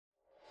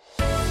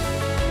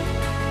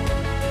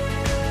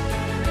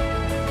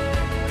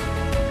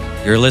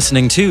You're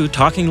listening to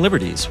Talking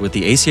Liberties with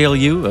the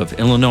ACLU of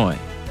Illinois.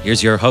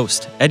 Here's your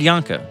host, Ed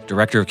Yonka,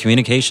 Director of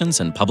Communications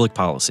and Public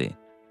Policy.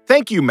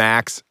 Thank you,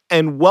 Max,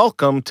 and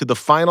welcome to the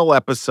final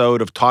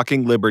episode of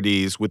Talking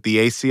Liberties with the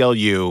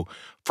ACLU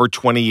for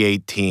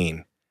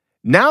 2018.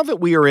 Now that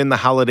we are in the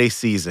holiday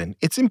season,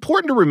 it's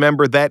important to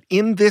remember that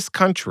in this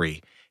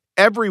country,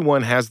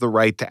 everyone has the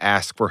right to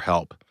ask for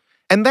help.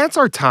 And that's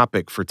our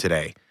topic for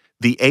today.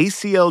 The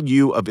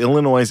ACLU of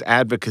Illinois'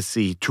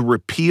 advocacy to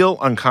repeal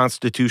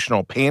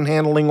unconstitutional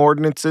panhandling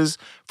ordinances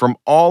from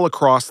all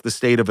across the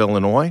state of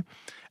Illinois,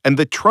 and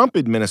the Trump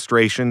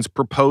administration's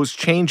proposed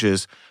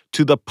changes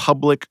to the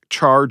public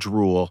charge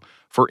rule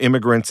for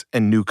immigrants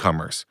and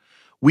newcomers.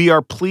 We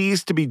are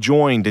pleased to be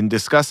joined in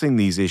discussing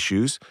these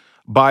issues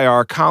by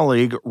our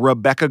colleague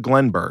Rebecca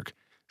Glenberg,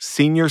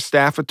 Senior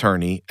Staff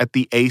Attorney at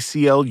the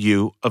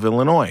ACLU of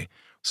Illinois.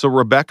 So,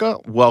 Rebecca,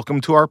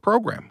 welcome to our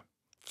program.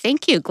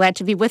 Thank you. Glad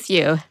to be with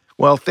you.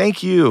 Well,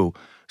 thank you.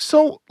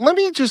 So let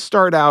me just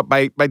start out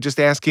by just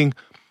asking,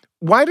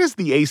 why does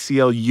the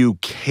ACLU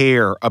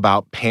care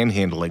about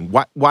panhandling?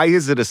 Why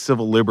is it a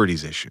civil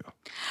liberties issue?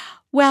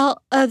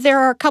 Well, there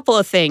are a couple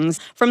of things.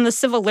 From the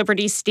civil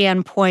liberties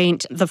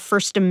standpoint, the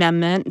First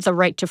Amendment, the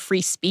right to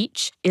free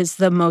speech, is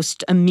the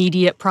most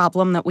immediate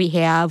problem that we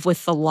have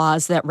with the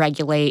laws that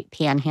regulate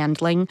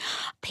panhandling.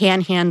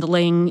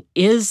 Panhandling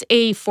is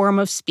a form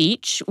of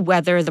speech,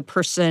 whether the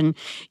person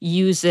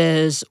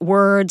uses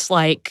words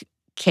like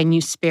 "can you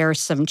spare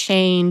some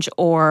change?"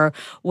 or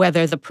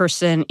whether the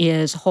person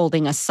is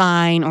holding a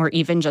sign or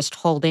even just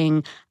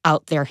holding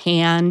out their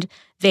hand.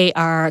 They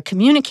are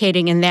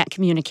communicating, and that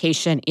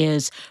communication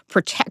is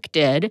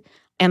protected.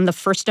 And the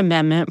First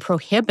Amendment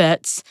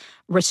prohibits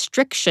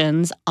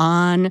restrictions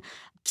on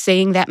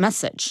saying that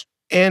message.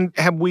 And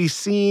have we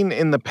seen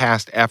in the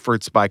past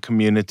efforts by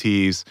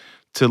communities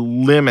to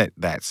limit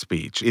that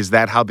speech? Is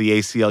that how the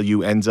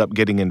ACLU ends up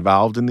getting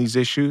involved in these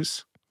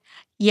issues?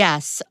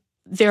 Yes.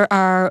 There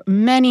are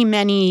many,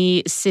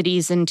 many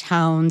cities and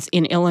towns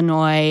in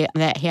Illinois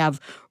that have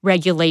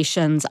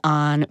regulations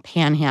on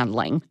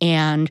panhandling,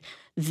 and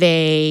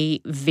they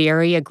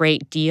vary a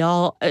great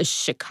deal.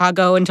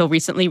 Chicago, until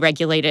recently,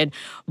 regulated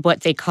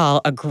what they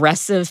call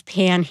aggressive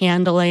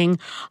panhandling.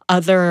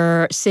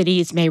 Other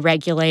cities may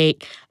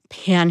regulate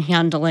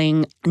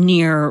panhandling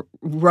near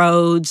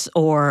roads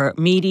or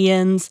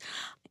medians,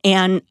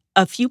 and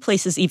a few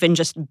places even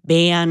just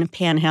ban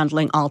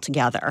panhandling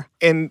altogether.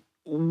 And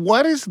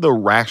what is the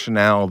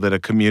rationale that a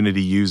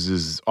community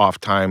uses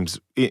oftentimes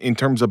in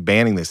terms of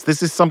banning this?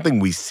 This is something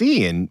we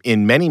see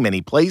in many,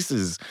 many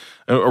places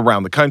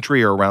around the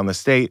country or around the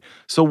state.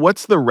 So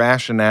what's the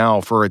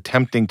rationale for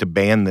attempting to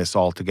ban this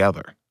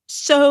altogether?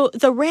 So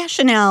the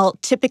rationale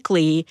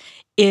typically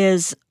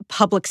is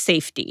public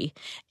safety,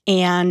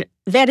 and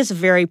that is a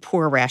very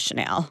poor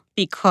rationale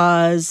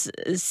because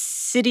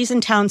cities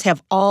and towns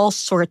have all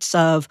sorts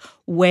of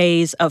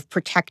ways of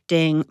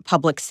protecting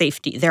public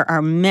safety. There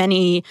are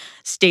many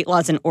state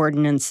laws and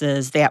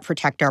ordinances that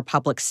protect our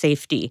public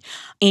safety,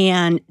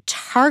 and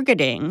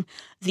targeting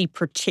the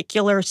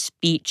particular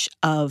speech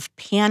of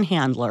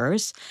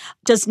panhandlers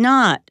does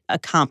not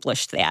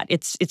accomplish that.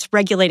 It's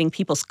regulating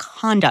people's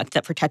conduct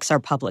that protects our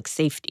public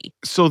safety.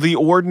 So the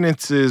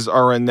ordinances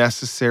are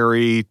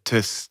unnecessary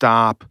to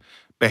stop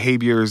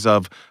behaviors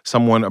of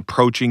someone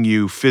approaching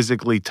you,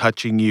 physically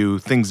touching you,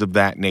 things of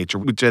that nature,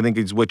 which I think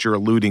is what you're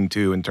alluding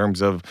to in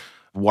terms of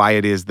why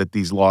it is that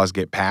these laws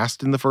get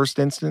passed in the first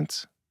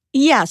instance?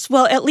 Yes,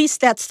 well, at least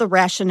that's the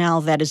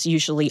rationale that is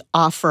usually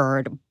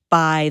offered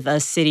by the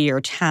city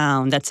or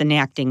town that's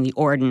enacting the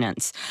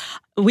ordinance.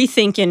 We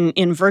think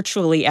in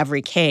virtually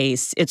every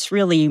case, it's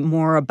really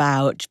more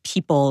about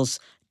people's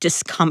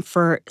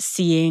discomfort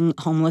seeing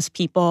homeless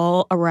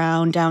people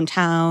around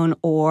downtown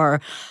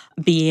or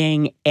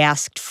being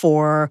asked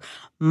for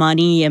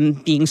money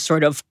and being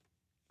sort of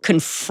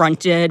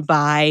confronted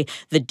by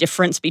the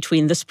difference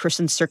between this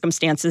person's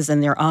circumstances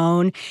and their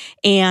own,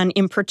 and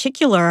in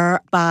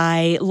particular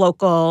by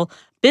local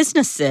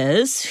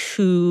businesses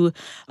who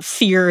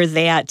fear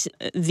that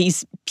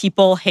these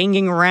people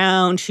hanging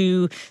around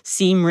who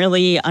seem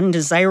really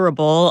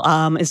undesirable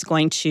is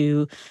going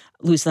to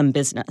lose them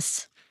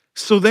business.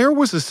 So there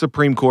was a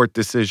Supreme Court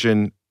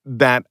decision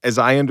that, as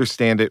I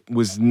understand it,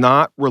 was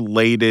not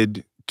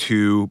related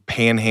to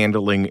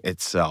panhandling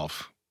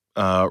itself,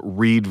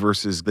 Reed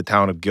versus the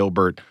town of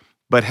Gilbert,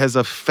 but has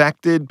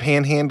affected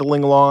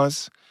panhandling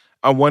laws.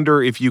 I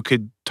wonder if you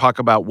could talk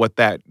about what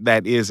that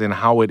is and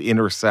how it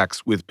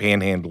intersects with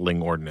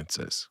panhandling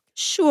ordinances.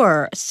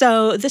 Sure.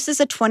 So this is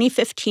a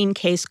 2015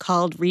 case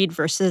called Reed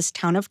versus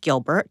Town of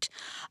Gilbert.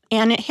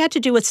 And it had to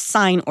do with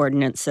sign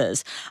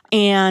ordinances.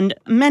 And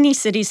many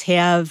cities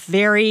have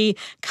very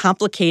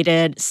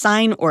complicated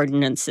sign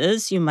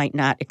ordinances you might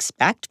not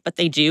expect, but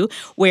they do,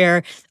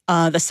 where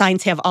the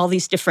signs have all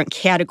these different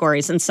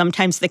categories. And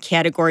sometimes the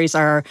categories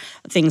are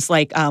things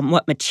like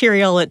what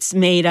material it's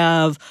made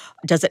of,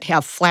 does it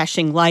have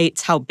flashing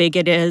lights, how big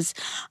it is.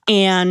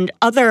 And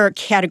other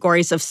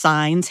categories of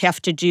signs have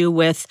to do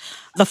with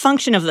the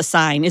function of the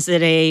sign. Is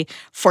it a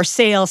for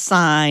sale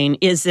sign?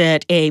 Is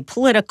it a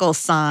political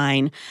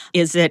sign?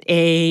 Is it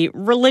a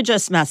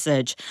religious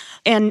message?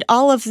 And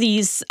all of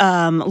these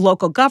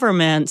local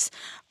governments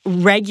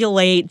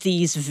regulate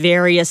these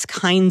various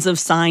kinds of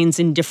signs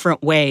in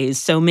different ways.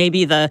 So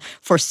maybe the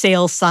for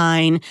sale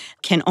sign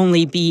can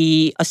only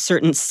be a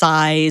certain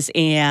size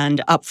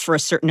and up for a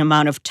certain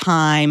amount of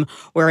time,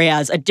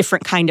 whereas a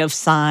different kind of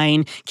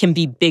sign can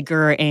be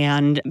bigger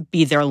and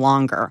be there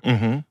longer.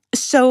 Mm-hmm.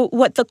 So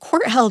what the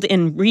court held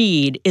in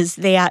Reed is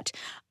that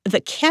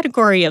the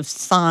categories of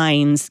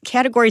signs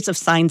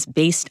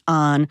based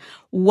on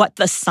what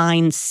the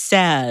sign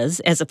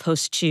says as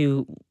opposed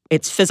to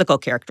its physical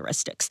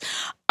characteristics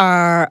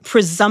are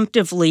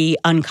presumptively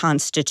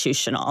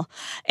unconstitutional,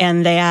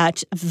 and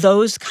that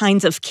those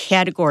kinds of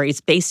categories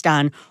based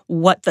on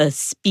what the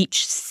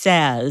speech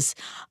says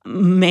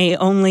may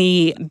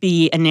only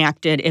be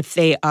enacted if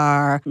they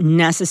are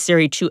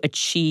necessary to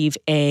achieve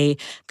a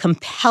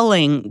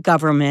compelling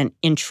government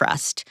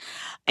interest.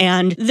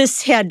 And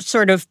this had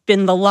sort of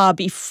been the law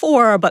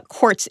before, but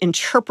courts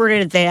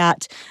interpreted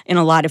that in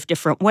a lot of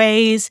different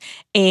ways.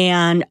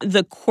 And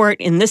the court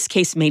in this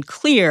case made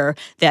clear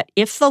that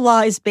if the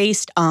law is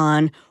based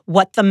on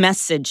what the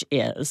message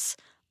is,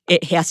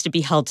 it has to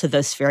be held to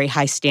this very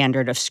high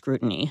standard of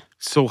scrutiny.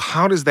 So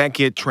how does that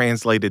get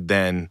translated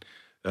then?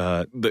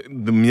 The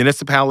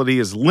municipality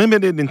is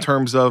limited in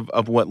terms of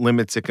what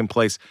limits it can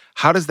place.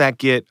 How does that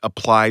get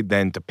applied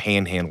then to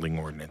panhandling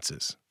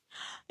ordinances?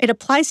 It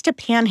applies to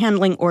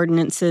panhandling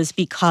ordinances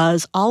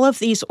because all of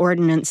these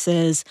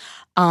ordinances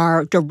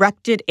are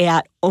directed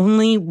at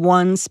only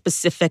one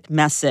specific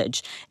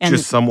message. And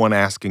just someone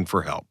asking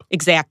for help.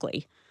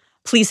 Exactly.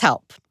 Please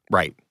help.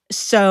 Right.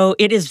 So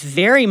it is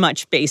very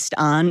much based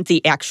on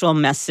the actual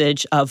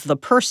message of the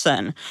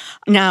person.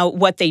 Now,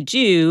 what they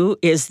do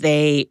is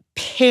they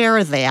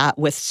pair that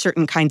with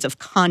certain kinds of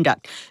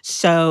conduct.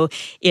 So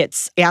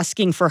it's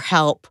asking for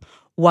help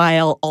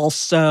while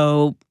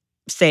also,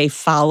 say,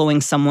 following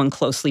someone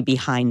closely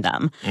behind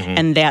them. Mm-hmm.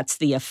 And that's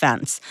the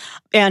offense.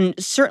 And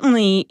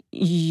certainly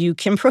you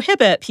can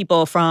prohibit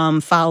people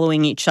from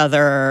following each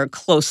other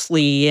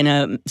closely in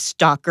a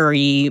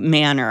stalkery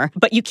manner,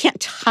 but you can't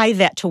tie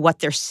that to what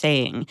they're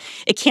saying.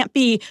 It can't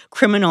be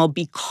criminal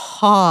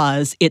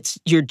because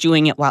you're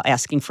doing it while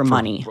asking for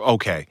money.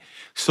 Okay.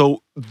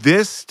 So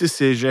this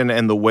decision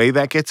and the way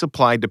that gets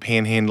applied to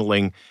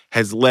panhandling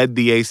has led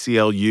the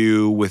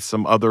ACLU with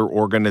some other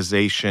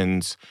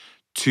organizations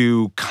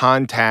to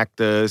contact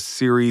a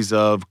series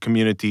of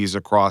communities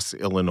across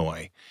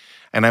Illinois.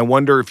 And I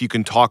wonder if you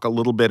can talk a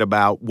little bit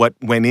about what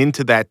went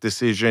into that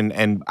decision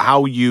and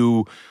how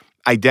you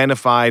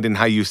identified and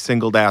how you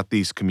singled out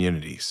these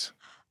communities.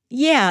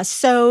 Yeah,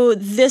 so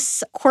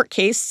this court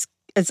case,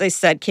 as I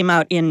said, came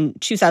out in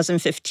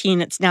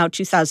 2015. It's now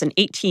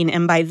 2018.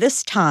 And by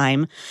this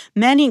time,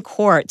 many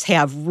courts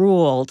have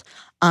ruled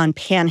on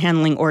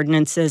panhandling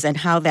ordinances and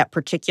how that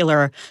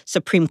particular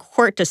Supreme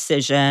Court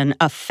decision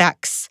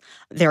affects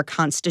their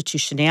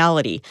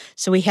constitutionality.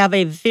 So we have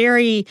a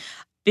very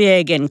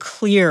big and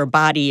clear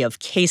body of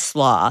case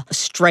law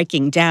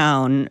striking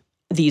down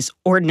these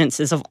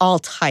ordinances of all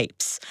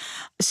types.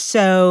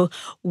 So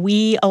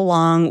we,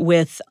 along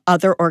with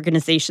other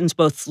organizations,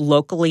 both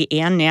locally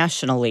and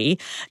nationally,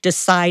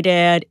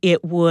 decided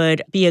it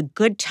would be a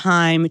good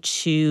time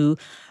to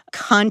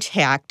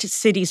contact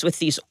cities with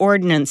these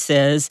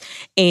ordinances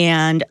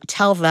and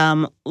tell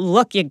them,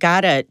 look, you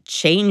gotta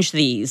change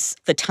these.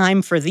 The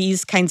time for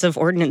these kinds of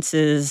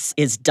ordinances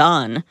is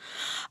done.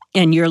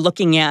 And you're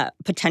looking at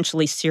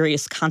potentially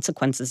serious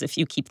consequences if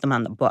you keep them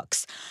on the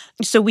books.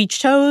 So we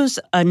chose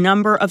a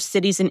number of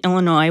cities in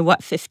Illinois,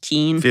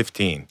 15?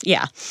 15.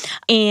 Yeah.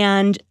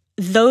 And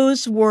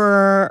those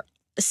were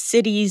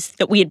cities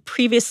that we had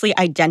previously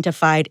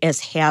identified as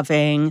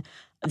having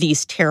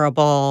these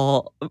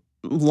terrible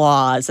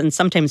laws and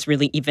sometimes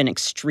really even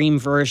extreme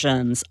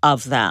versions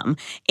of them.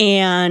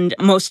 And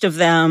most of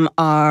them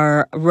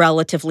are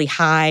relatively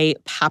high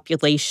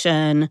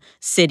population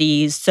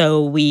cities.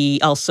 So we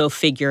also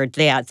figured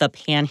that the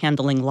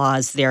panhandling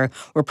laws there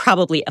were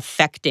probably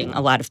affecting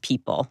a lot of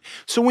people.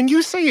 So when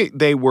you say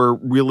they were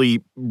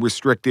really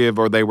restrictive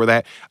or they were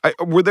that,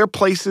 were there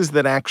places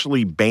that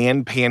actually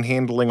banned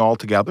panhandling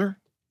altogether?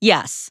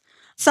 Yes.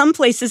 Some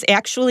places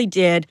actually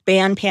did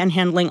ban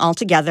panhandling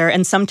altogether,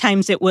 and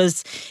sometimes it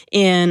was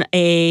in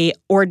a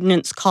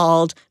ordinance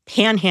called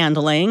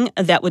panhandling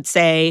that would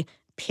say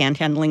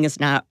panhandling is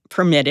not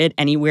permitted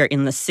anywhere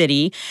in the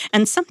city.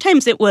 And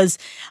sometimes it was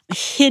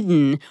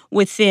hidden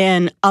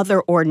within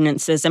other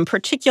ordinances, and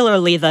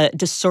particularly the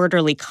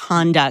disorderly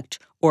conduct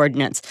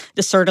ordinance.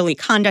 Disorderly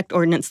conduct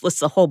ordinance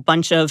lists a whole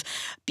bunch of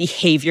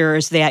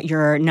behaviors that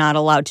you're not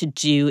allowed to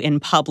do in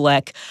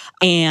public,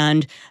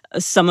 and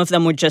some of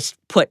them would just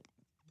put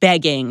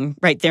begging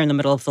right there in the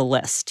middle of the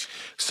list.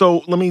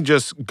 So let me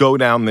just go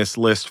down this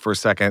list for a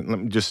second. Let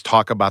me just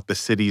talk about the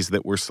cities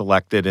that were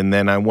selected, and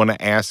then I want to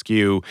ask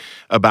you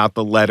about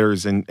the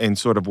letters and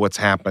sort of what's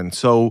happened.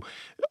 So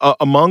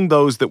among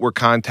those that were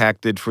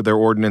contacted for their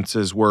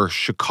ordinances were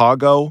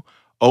Chicago,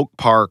 Oak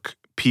Park,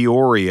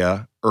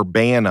 Peoria,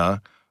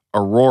 Urbana,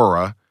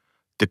 Aurora,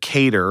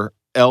 Decatur,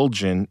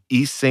 Elgin,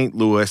 East St.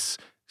 Louis,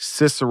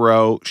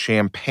 Cicero,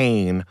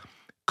 Champaign,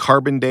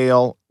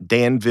 Carbondale,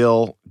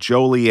 Danville,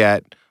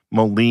 Joliet,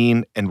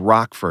 Moline, and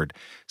Rockford.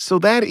 So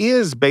that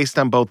is based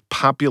on both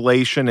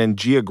population and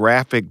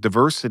geographic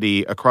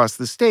diversity across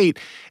the state.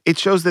 It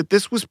shows that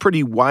this was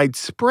pretty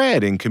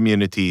widespread in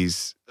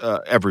communities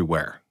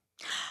everywhere.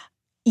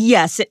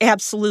 Yes, it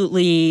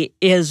absolutely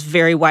is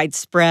very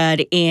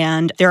widespread,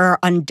 and there are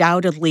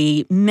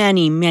undoubtedly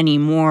many, many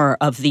more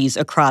of these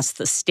across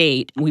the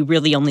state. We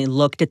really only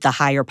looked at the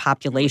higher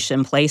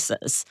population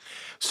places.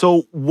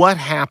 So what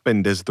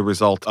happened as the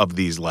result of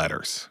these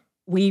letters?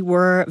 We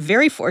were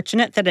very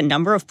fortunate that a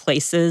number of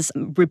places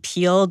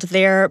repealed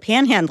their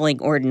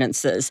panhandling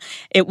ordinances.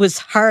 It was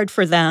hard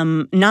for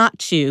them not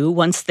to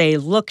once they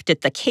looked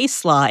at the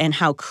case law and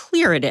how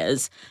clear it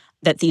is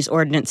that these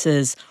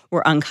ordinances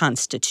were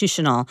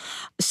unconstitutional.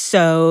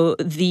 So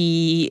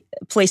the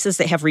places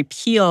that have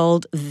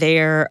repealed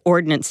their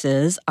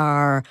ordinances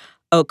are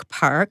Oak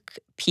Park,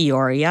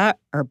 Peoria,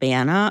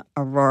 Urbana,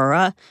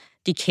 Aurora,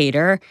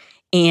 Decatur,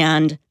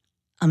 and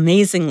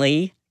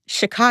amazingly,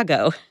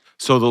 Chicago.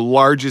 So the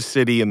largest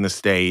city in the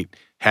state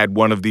had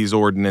one of these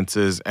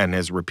ordinances and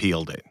has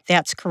repealed it.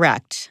 That's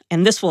correct.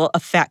 And this will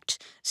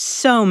affect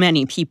so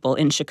many people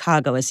in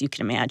Chicago, as you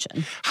can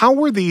imagine. How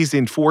were these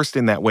enforced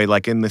in that way?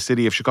 Like in the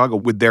city of Chicago,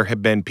 would there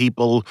have been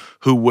people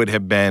who would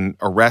have been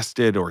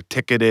arrested or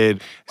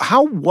ticketed?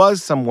 How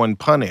was someone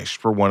punished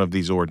for one of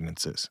these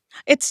ordinances?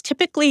 It's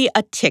typically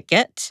a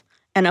ticket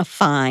and a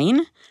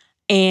fine,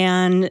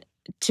 and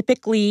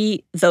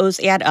typically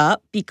those add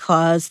up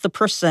because the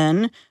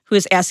person who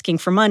is asking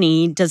for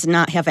money does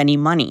not have any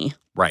money.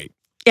 Right.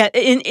 Yeah,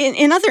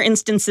 in other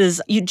instances,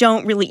 you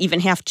don't really even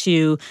have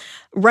to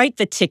write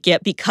the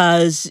ticket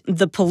because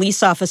the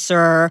police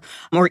officer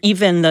or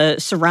even the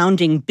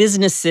surrounding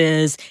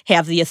businesses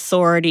have the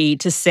authority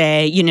to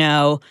say,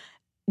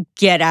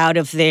 get out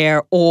of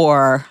there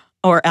or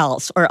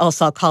else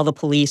I'll call the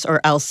police, or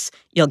else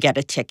you'll get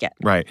a ticket.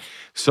 Right.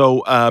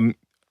 So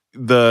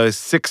the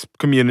 6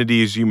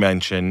 communities you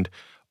mentioned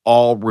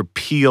all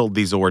repealed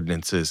these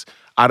ordinances.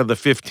 Out of the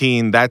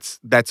 15, that's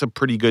a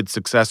pretty good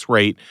success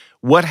rate.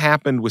 What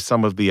happened with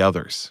some of the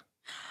others?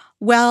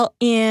 Well,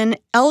 in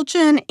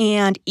Elgin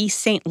and East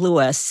St.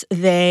 Louis,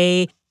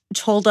 they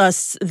told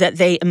us that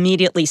they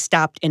immediately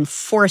stopped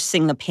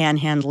enforcing the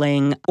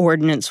panhandling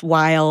ordinance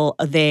while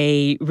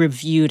they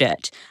reviewed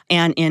it.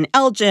 And in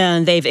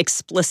Elgin, they've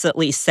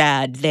explicitly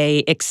said they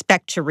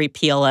expect to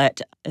repeal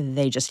it.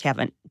 They just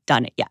haven't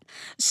done it yet.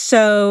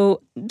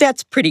 So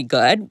that's pretty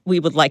good.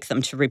 We would like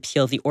them to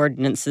repeal the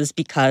ordinances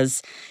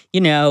because,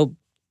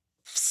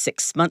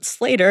 6 months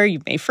later,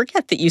 you may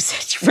forget that you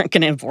said you weren't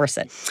going to enforce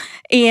it.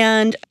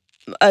 And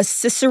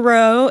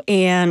Cicero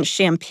and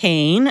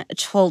Champaign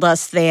told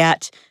us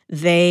that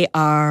they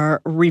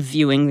are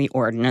reviewing the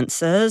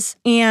ordinances.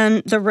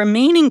 And the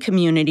remaining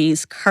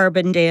communities,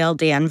 Carbondale,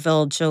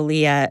 Danville,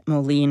 Joliet,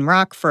 Moline,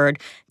 Rockford,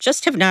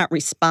 just have not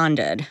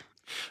responded.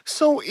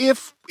 So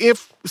if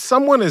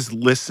someone is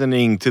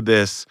listening to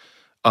this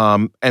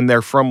and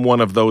they're from one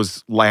of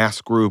those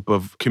last group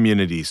of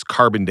communities,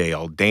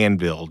 Carbondale,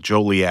 Danville,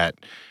 Joliet,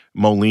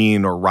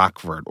 Moline, or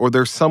Rockford, or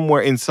they're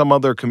somewhere in some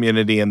other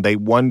community and they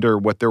wonder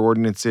what their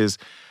ordinance is,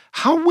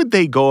 how would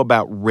they go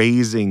about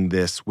raising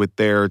this with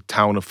their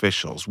town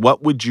officials?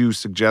 What would you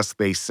suggest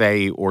they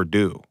say or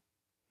do?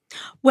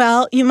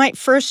 Well, you might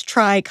first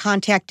try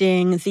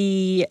contacting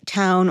the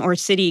town or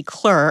city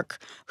clerk,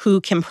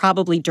 who can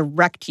probably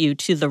direct you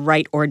to the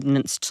right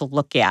ordinance to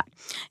look at.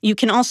 You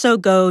can also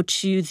go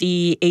to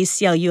the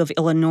ACLU of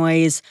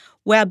Illinois'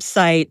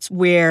 websites,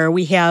 where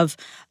we have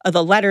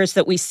the letters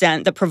that we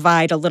sent that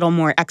provide a little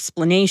more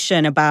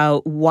explanation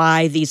about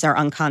why these are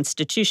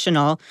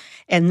unconstitutional.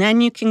 And then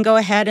you can go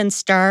ahead and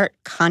start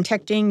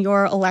contacting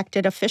your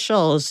elected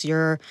officials,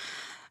 your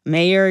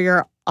mayor,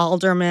 your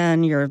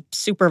alderman, your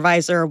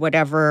supervisor,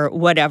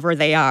 whatever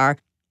they are.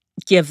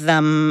 Give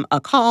them a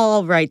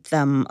call, write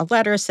them a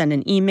letter, send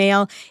an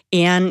email,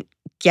 and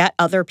get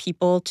other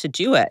people to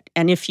do it.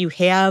 And if you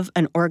have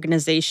an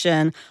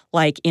organization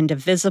like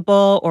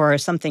Indivisible or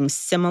something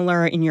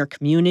similar in your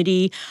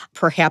community,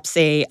 perhaps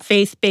a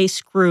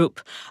faith-based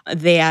group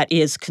that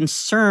is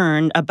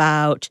concerned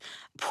about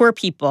poor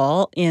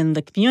people in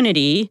the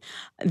community,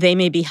 they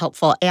may be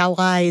helpful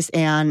allies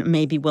and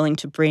may be willing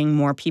to bring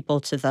more people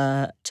to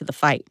the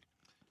fight.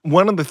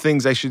 One of the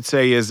things I should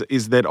say is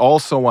that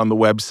also on the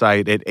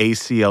website at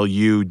aclu-il.org,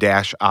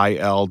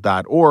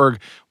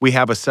 we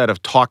have a set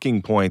of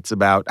talking points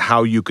about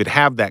how you could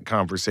have that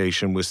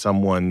conversation with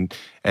someone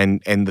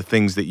and the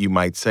things that you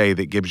might say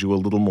that gives you a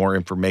little more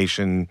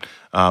information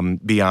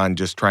beyond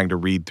just trying to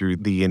read through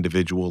the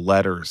individual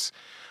letters.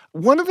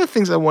 One of the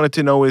things I wanted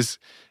to know is,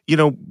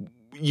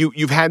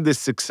 you've had this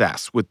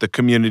success with the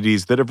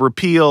communities that have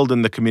repealed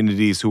and the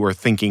communities who are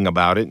thinking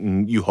about it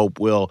and you hope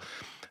will.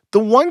 The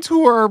ones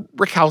who are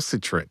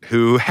recalcitrant,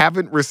 who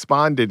haven't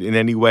responded in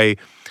any way.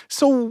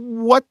 So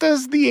what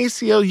does the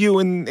ACLU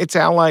and its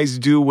allies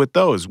do with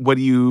those?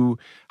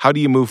 How do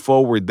you move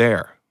forward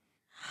there?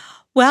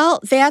 Well,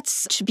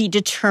 that's to be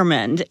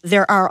determined.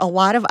 There are a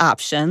lot of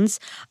options.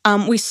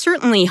 We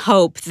certainly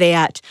hope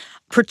that,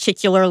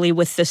 particularly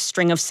with this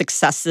string of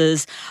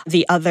successes,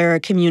 the other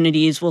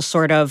communities will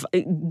sort of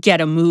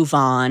get a move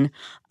on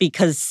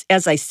because,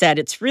 as I said,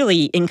 it's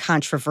really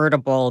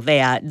incontrovertible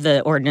that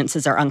the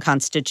ordinances are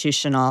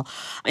unconstitutional.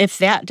 If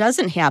that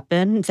doesn't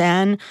happen,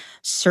 then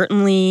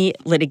certainly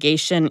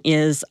litigation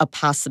is a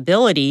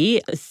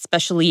possibility,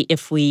 especially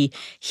if we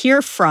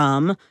hear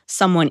from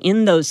someone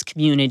in those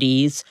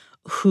communities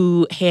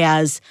who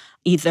has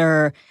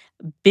either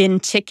been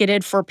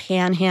ticketed for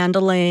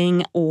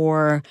panhandling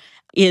or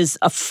is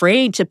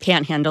afraid to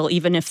panhandle,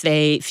 even if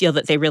they feel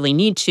that they really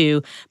need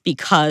to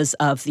because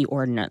of the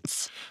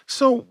ordinance.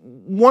 So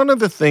one of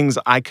the things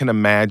I can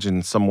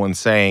imagine someone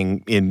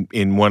saying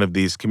in one of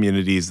these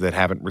communities that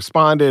haven't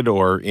responded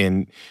or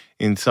in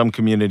some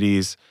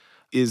communities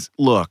is,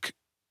 look,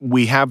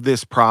 we have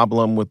this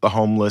problem with the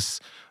homeless.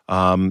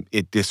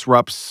 It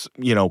disrupts,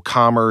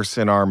 commerce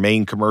in our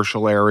main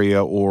commercial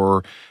area,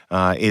 or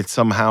it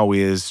somehow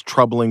is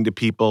troubling to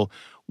people.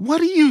 What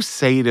do you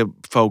say to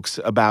folks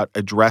about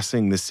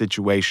addressing the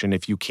situation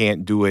if you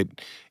can't do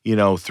it,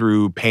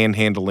 through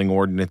panhandling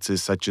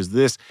ordinances such as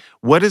this?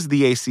 What does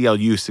the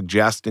ACLU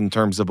suggest in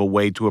terms of a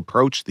way to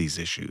approach these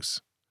issues?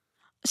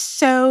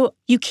 So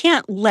you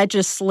can't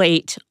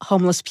legislate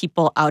homeless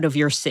people out of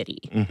your city.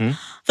 Mm-hmm.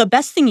 The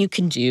best thing you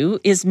can do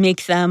is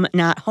make them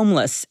not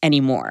homeless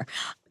anymore.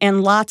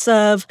 And lots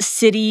of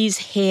cities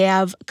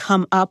have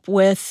come up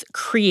with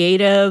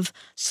creative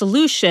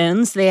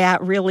solutions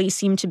that really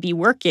seem to be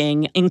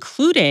working,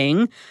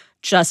 including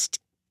just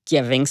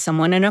giving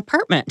someone an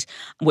apartment,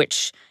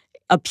 which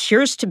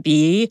appears to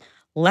be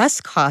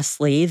less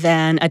costly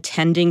than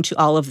attending to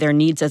all of their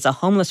needs as a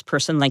homeless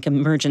person, like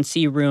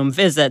emergency room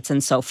visits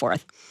and so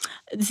forth.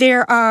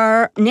 There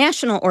are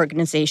national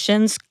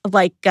organizations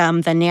like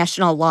the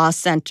National Law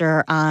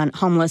Center on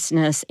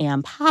Homelessness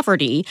and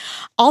Poverty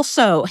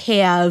also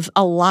have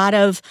a lot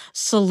of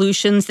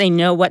solutions. They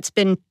know what's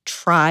been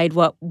tried,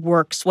 what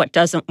works, what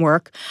doesn't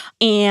work.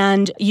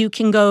 And you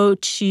can go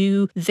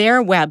to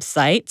their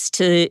websites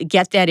to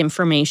get that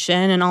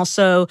information and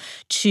also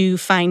to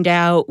find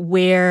out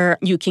where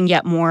you can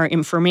get more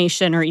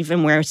information or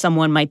even where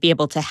someone might be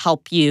able to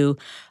help you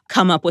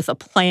come up with a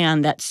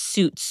plan that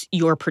suits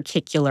your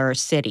particular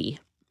city.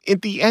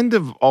 At the end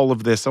of all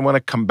of this, I want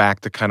to come back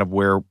to kind of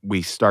where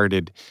we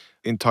started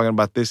in talking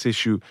about this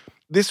issue.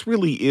 This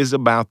really is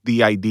about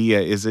the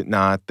idea, is it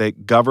not,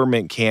 that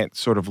government can't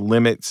sort of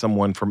limit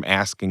someone from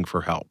asking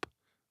for help,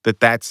 that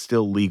that's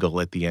still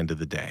legal at the end of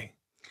the day.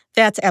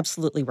 That's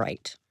absolutely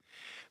right.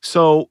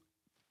 So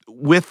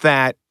with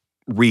that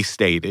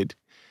restated,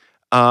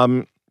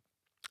 let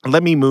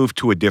me move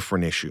to a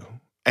different issue.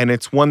 And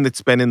it's one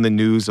that's been in the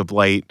news of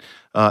late,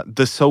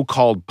 the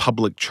so-called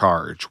public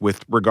charge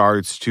with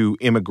regards to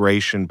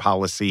immigration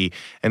policy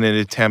and an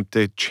attempt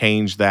to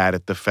change that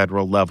at the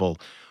federal level.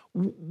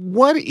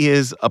 What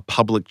is a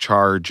public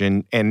charge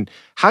and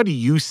how do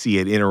you see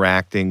it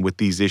interacting with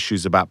these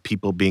issues about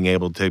people being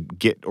able to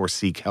get or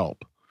seek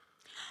help?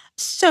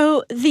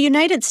 So the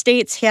United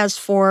States has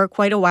for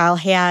quite a while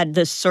had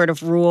this sort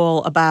of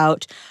rule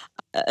about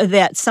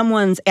that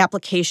someone's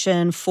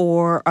application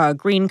for a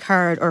green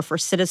card or for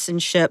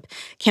citizenship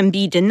can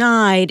be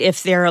denied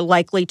if they're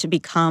likely to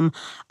become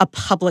a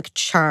public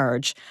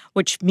charge,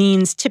 which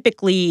means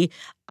typically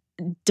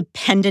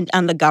dependent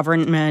on the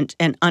government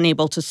and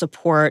unable to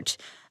support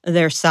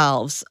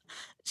themselves.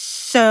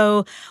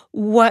 So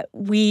what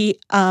we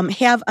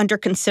have under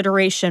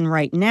consideration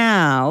right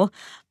now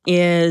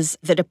is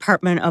the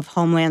Department of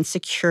Homeland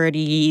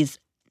Security's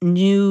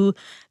new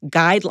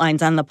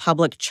guidelines on the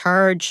public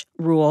charge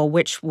rule,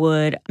 which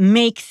would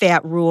make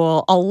that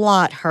rule a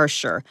lot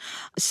harsher.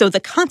 So the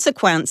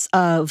consequence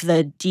of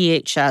the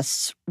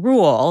DHS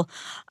rule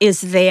is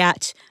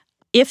that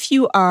if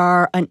you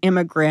are an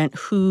immigrant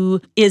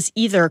who is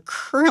either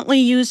currently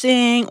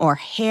using or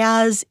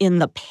has in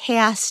the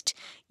past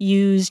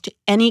used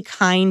any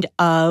kind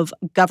of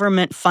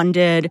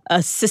government-funded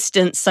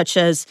assistance such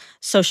as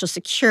Social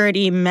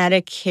Security,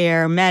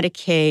 Medicare,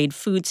 Medicaid,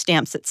 food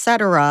stamps,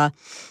 etc.,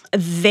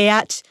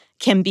 that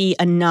can be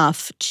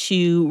enough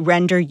to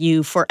render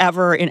you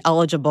forever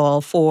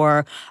ineligible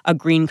for a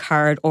green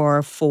card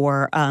or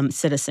for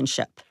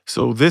citizenship.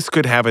 So this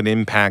could have an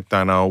impact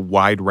on a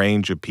wide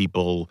range of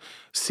people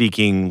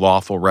seeking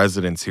lawful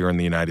residence here in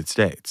the United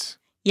States.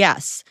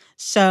 Yes.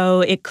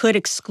 So it could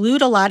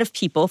exclude a lot of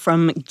people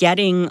from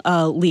getting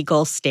a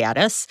legal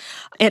status.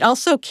 It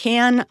also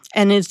can,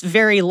 and is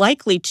very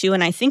likely to,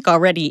 and I think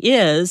already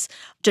is,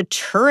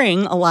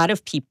 deterring a lot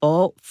of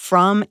people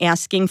from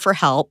asking for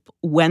help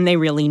when they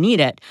really need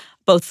it,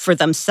 both for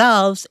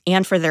themselves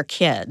and for their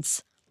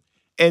kids.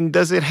 And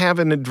does it have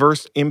an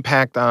adverse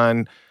impact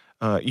on,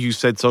 you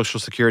said Social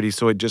Security,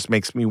 so it just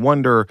makes me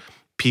wonder,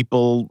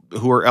 people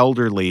who are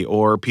elderly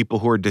or people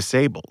who are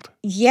disabled?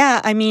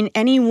 Yeah, I mean,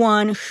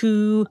 anyone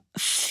who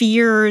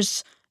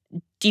fears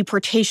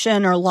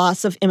deportation or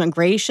loss of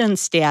immigration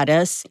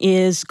status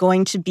is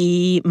going to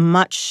be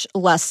much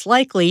less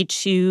likely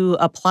to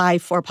apply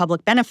for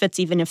public benefits,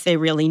 even if they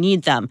really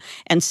need them.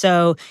 And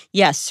so,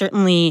 yes,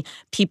 certainly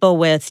people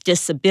with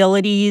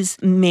disabilities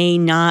may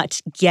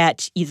not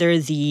get either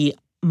the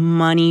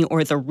money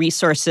or the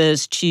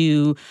resources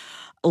to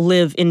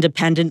live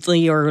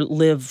independently or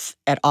live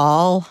at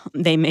all.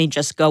 They may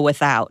just go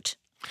without.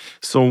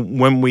 So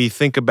when we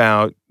think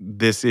about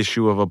this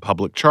issue of a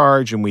public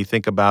charge and we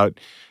think about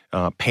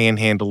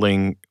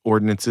panhandling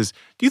ordinances,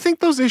 do you think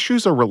those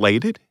issues are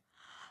related?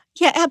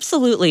 Yeah,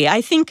 absolutely.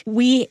 I think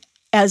we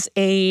as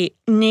a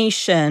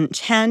nation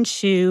tend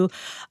to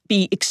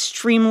be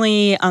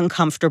extremely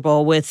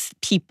uncomfortable with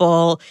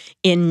people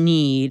in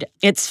need.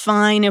 It's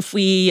fine if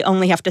we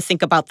only have to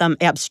think about them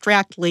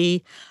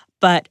abstractly,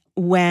 but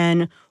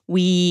when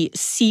we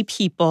see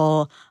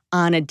people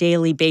on a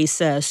daily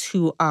basis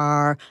who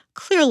are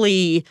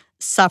clearly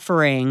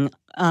suffering,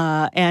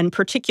 and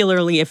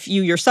particularly if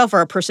you yourself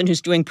are a person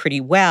who's doing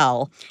pretty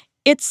well,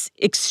 it's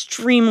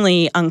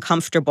extremely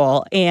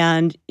uncomfortable.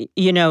 And,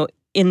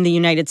 in the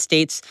United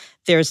States,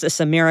 there's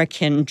this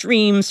American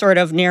dream sort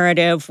of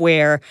narrative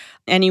where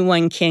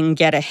anyone can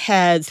get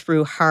ahead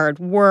through hard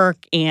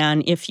work.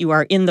 And if you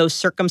are in those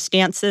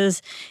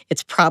circumstances,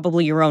 it's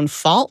probably your own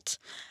fault.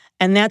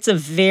 And that's a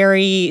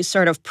very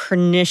sort of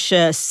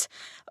pernicious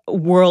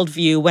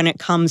worldview when it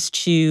comes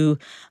to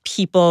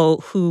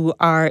people who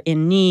are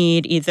in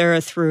need, either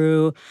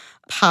through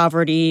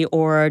poverty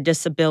or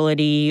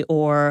disability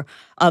or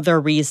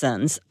other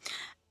reasons.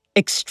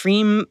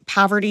 Extreme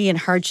poverty and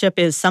hardship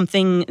is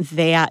something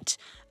that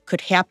could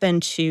happen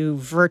to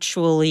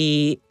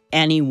virtually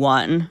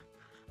anyone,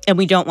 and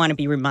we don't want to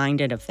be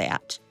reminded of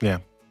that. Yeah,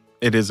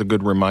 it is a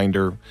good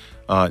reminder,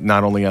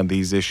 not only on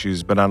these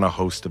issues, but on a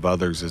host of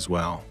others as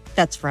well.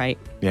 That's right.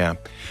 Yeah.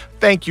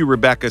 Thank you,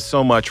 Rebecca,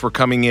 so much for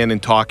coming in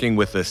and talking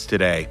with us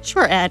today.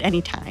 Sure, Ed,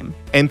 anytime.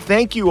 And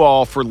thank you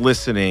all for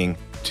listening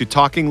to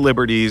Talking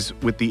Liberties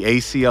with the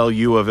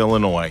ACLU of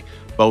Illinois.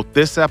 Both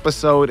this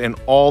episode and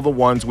all the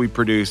ones we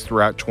produced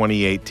throughout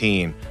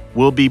 2018.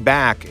 We'll be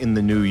back in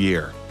the new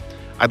year.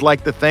 I'd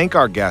like to thank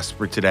our guest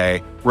for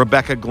today,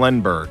 Rebecca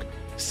Glenberg,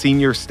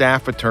 Senior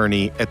Staff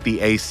Attorney at the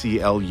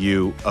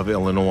ACLU of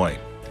Illinois.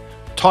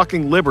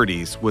 Talking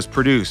Liberties was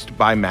produced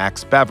by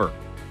Max Bever.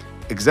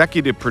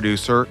 Executive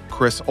producer,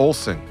 Chris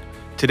Olson.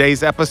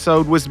 Today's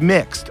episode was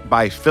mixed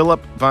by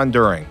Philip Von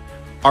During.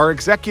 Our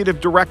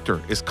executive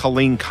director is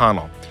Colleen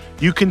Connell.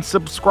 You can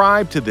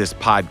subscribe to this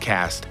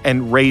podcast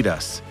and rate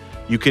us.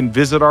 You can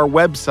visit our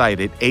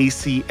website at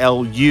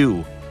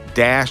aclu-il.org,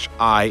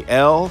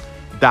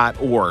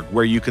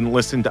 where you can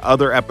listen to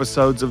other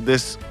episodes of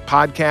this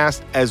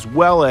podcast, as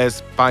well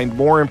as find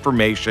more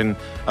information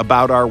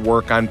about our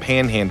work on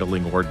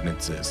panhandling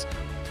ordinances.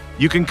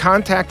 You can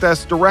contact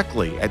us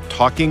directly at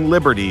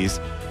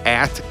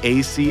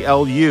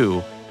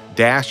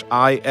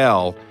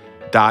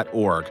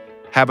talkingliberties@aclu-il.org.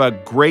 Have a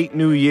great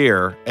new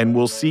year, and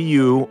we'll see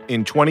you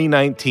in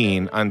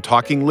 2019 on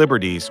Talking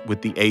Liberties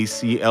with the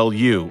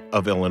ACLU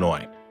of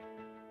Illinois.